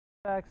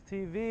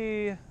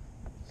TV,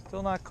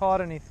 still not caught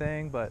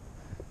anything, but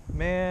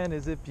man,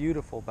 is it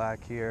beautiful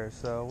back here.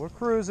 So we're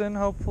cruising.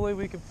 Hopefully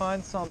we can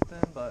find something,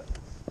 but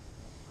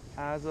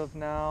as of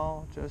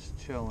now, just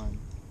chilling.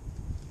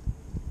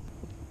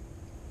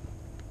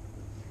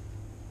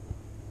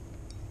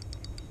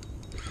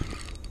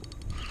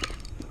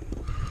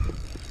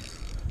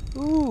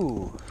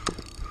 Ooh,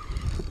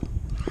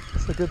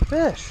 it's a good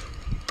fish.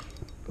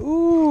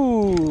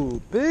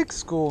 Ooh, big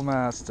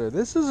Schoolmaster.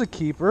 This is a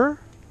keeper.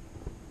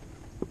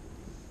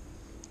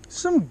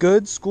 Some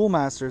good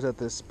Schoolmasters at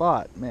this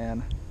spot,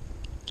 man.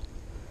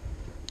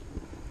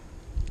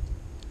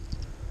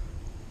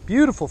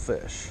 Beautiful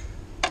fish.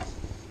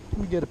 Let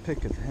me get a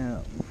pic of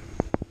him.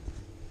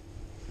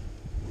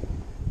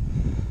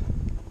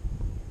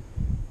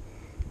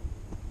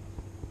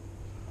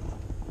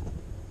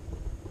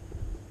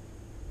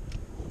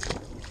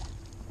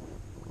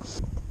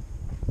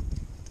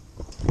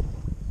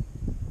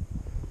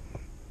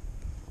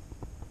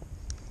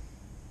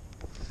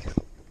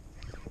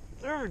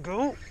 There we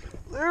go.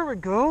 There we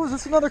go. Is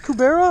this another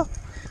cubera?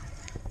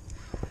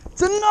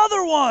 It's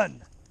another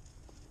one!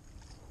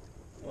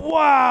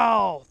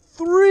 Wow!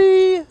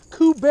 3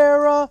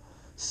 cubera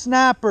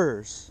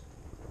snappers.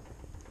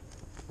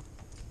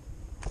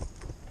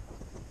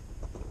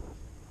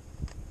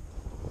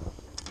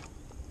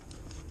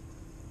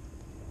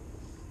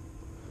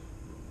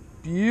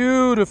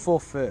 Beautiful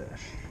fish.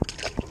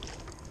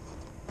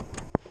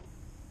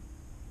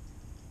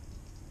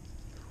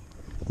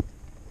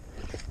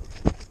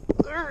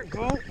 There we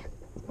go.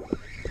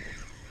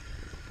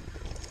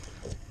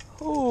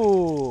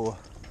 Oh,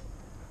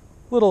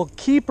 little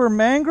keeper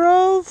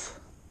mangrove.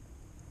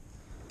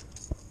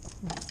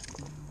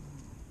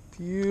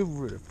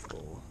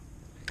 Beautiful.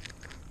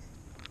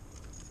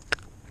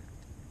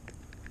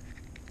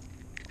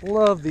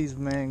 Love these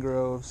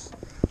mangroves.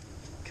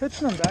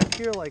 Catching them back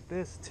here like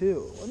this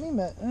too. Let me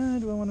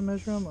do I want to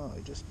measure them? Oh,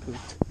 he just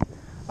pooped.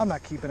 I'm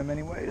not keeping him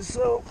anyways,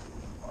 so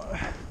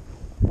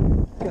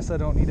guess I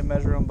don't need to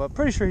measure him, but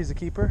pretty sure he's a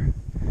keeper.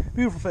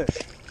 Beautiful fish.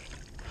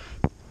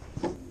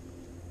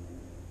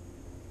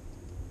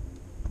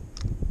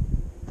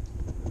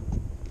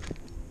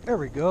 There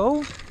we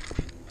go.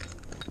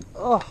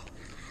 Oh.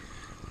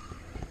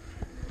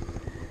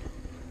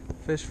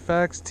 Fish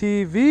Facts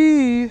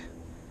TV.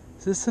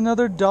 Is this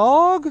another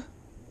dog?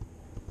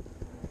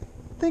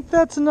 I think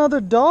that's another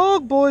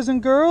dog, boys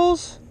and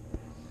girls.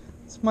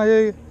 It's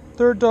my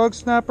 3rd dog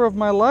snapper of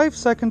my life,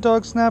 2nd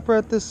dog snapper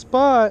at this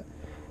spot.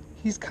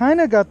 He's kind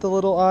of got the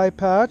little eye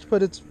patch,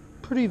 but it's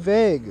pretty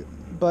vague.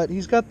 But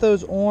he's got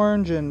those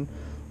orange and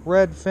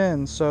red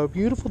fins, so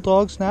beautiful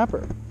dog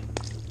snapper.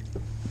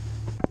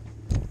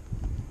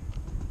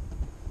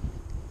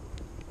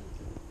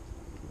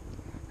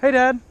 Hey,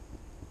 Dad.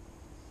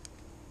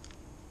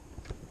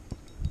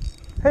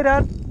 Hey,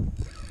 Dad.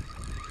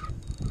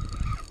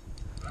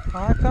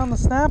 I found the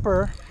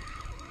snapper.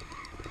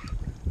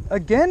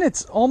 Again,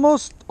 it's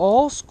almost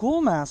all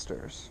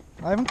Schoolmasters.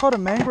 I haven't caught a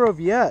mangrove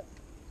yet.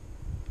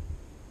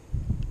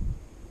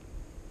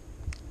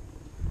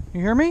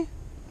 You hear me?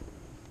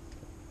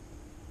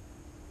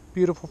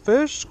 Beautiful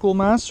fish,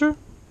 Schoolmaster.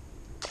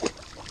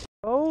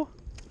 Oh,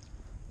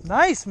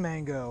 nice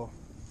mango.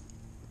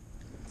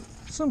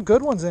 Some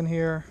good ones in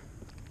here.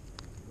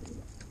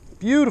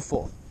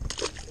 Beautiful.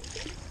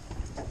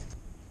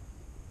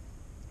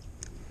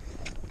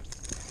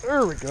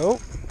 There we go.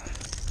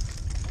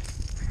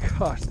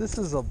 Gosh, this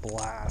is a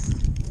blast.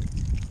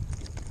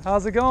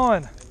 How's it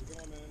going? How's it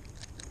going, man?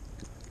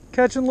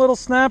 Catching little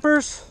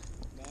snappers?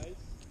 Nice. Did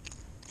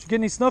you get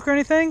any snook or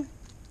anything?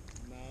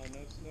 No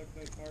snook,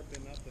 no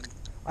tarpon, nothing.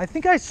 I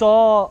think I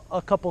saw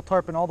a couple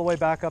tarpon all the way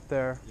back up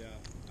there. Yeah,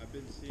 I've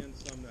been seeing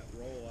some that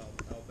roll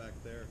out back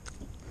there.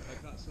 I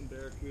caught some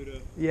barracuda.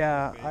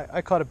 Yeah,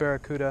 I caught a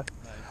barracuda.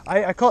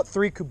 Nice. I caught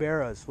 3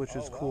 cuberas, which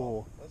is wow.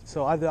 cool. That's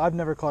So I've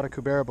never caught a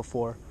cubera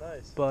before.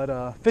 Nice.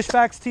 But Fish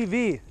Facts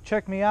TV,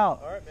 check me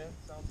out. All right, man.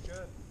 Sounds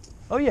good.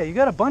 Oh yeah, you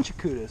got a bunch of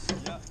kudas.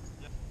 Yeah.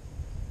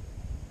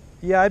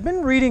 Yeah, I've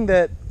been reading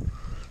that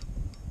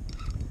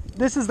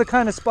this is the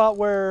kind of spot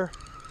where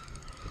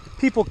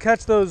people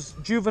catch those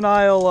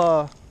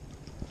juvenile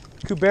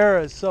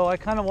cuberas. So I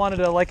kind of wanted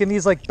to, like in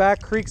these like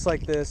back creeks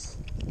like this.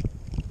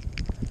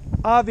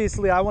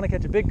 Obviously, I want to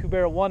catch a big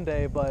cubera one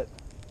day, but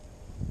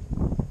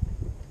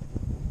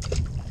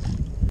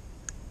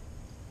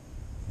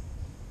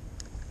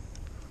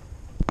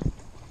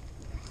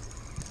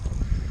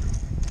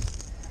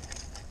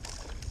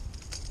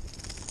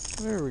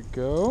there we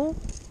go.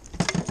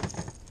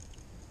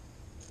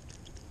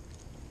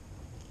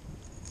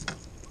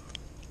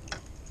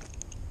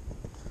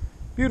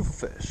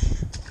 Beautiful fish.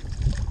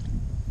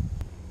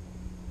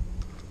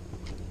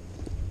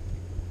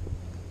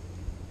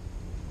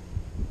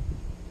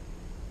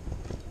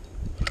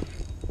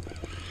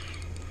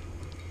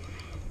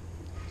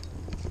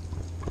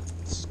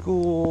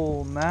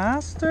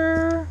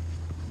 Schoolmaster.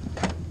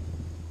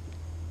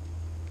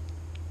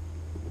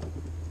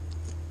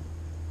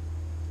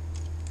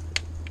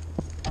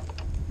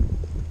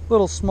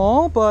 Little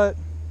small, but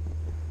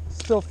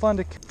still fun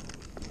to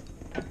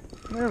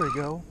There we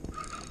go.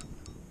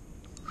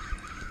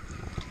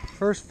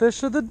 First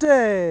fish of the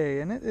day,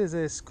 and it is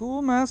a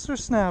Schoolmaster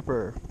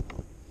snapper.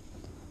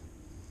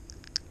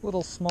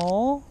 Little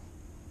small,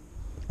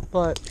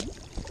 but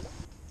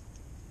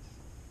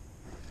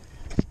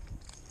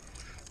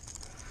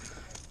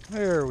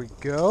there we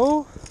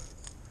go.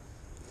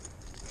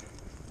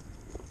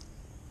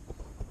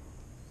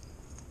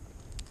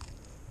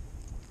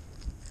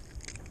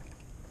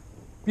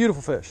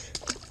 Beautiful fish.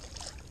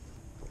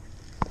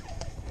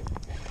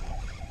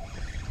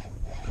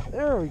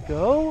 There we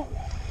go.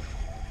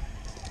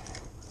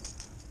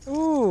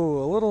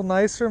 Ooh, a little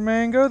nicer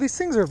mango. These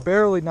things are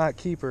barely not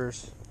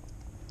keepers.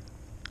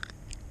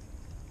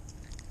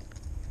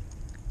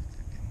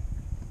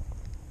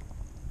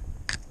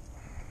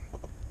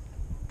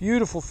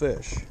 Beautiful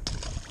fish.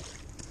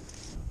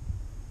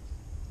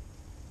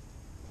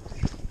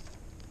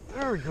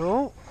 There we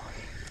go.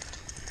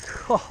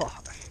 Gosh.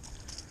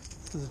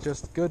 This is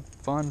just good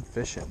fun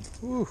fishing.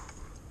 Ooh.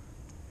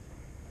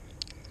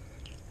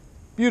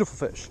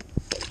 Beautiful fish.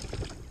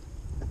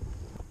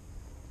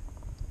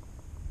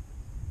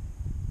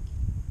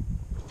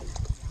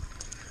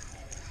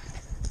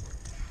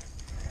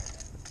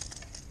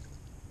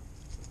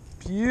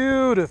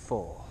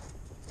 Beautiful.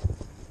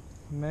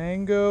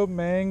 Mango,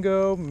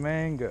 mango,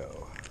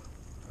 mango.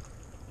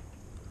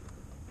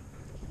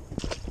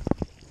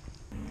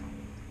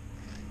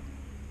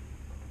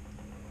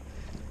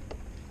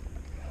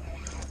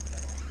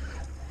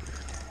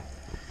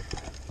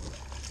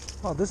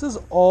 Oh, this is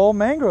all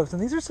mangroves,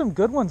 and these are some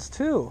good ones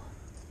too.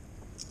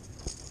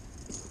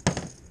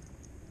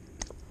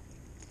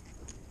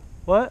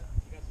 What?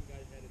 You got some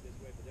guys headed this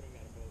way, but they don't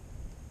got a boat.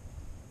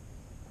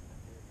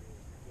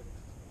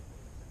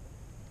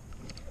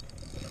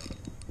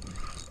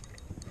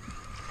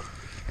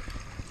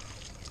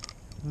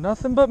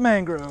 Nothing but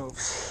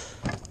mangroves.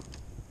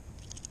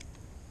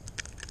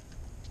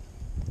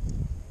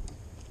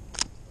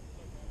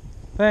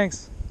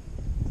 Thanks.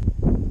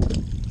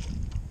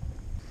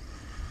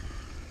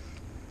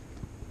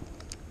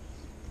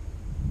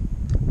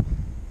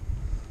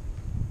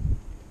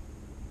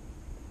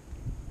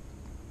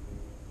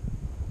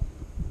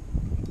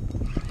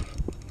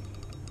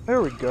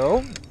 There we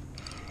go.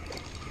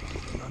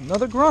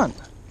 Another grunt.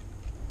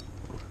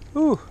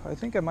 Ooh, I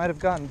think I might have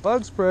gotten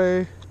bug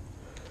spray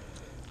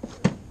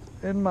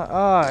in my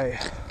eye.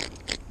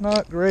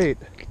 Not great.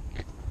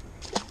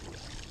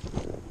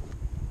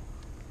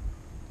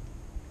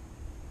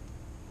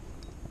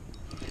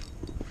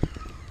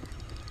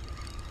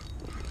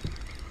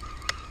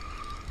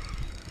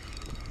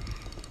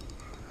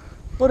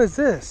 What is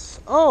this?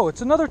 Oh,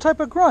 it's another type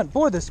of grunt.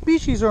 Boy, the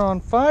species are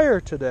on fire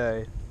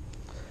today.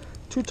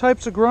 2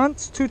 types of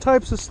grunts, 2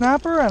 types of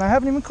snapper, and I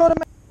haven't even caught a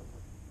man.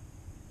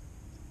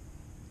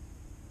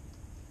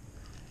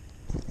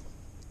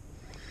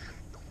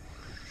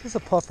 Is this a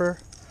puffer?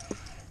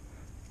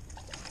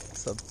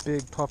 It's a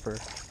big puffer.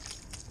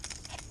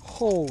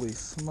 Holy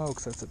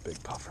smokes, that's a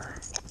big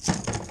puffer.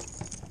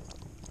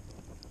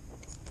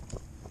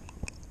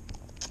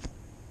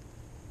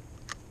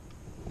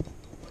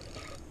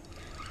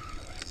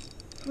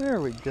 There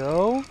we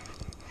go.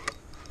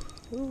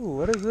 Ooh,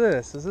 what is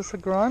this? Is this a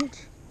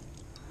grunt?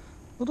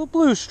 Little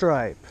blue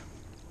stripe.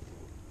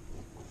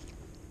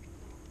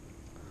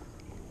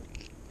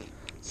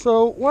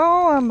 So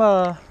while I'm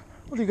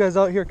with you guys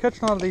out here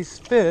catching all of these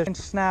fish, a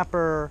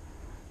snapper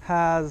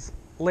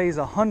lays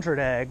 100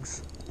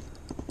 eggs.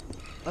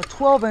 A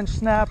 12-inch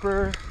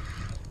snapper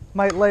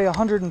might lay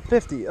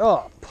 150.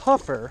 Oh,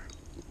 puffer.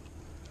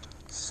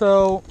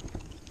 So,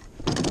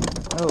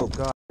 oh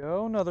god.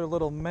 Another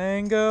little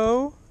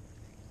mango.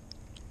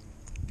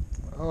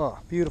 Oh,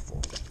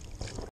 beautiful.